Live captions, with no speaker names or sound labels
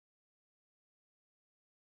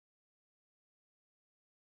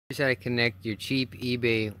Here's how to connect your cheap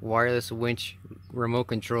eBay wireless winch remote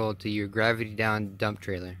control to your gravity down dump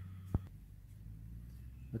trailer.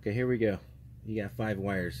 Okay, here we go. You got 5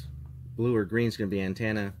 wires. Blue or green's going to be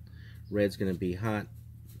antenna, red's going to be hot,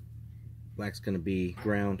 black's going to be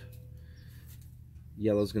ground,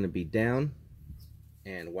 yellow's going to be down,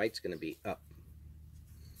 and white's going to be up.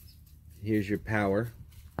 Here's your power,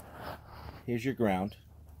 here's your ground,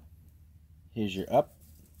 here's your up,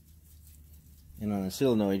 and on the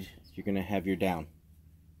solenoid you're going to have your down.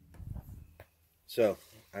 So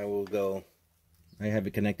I have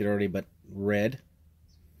it connected already, but red,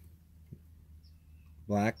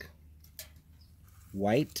 black,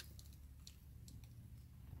 white,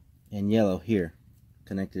 and yellow here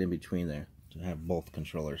connected in between there to have both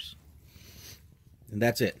controllers. And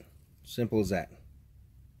that's it. Simple as that.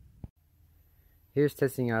 Here's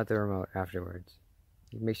testing out the remote afterwards.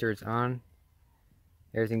 You make sure it's on.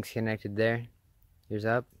 Everything's connected there. Here's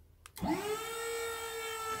up.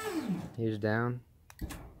 Here's down.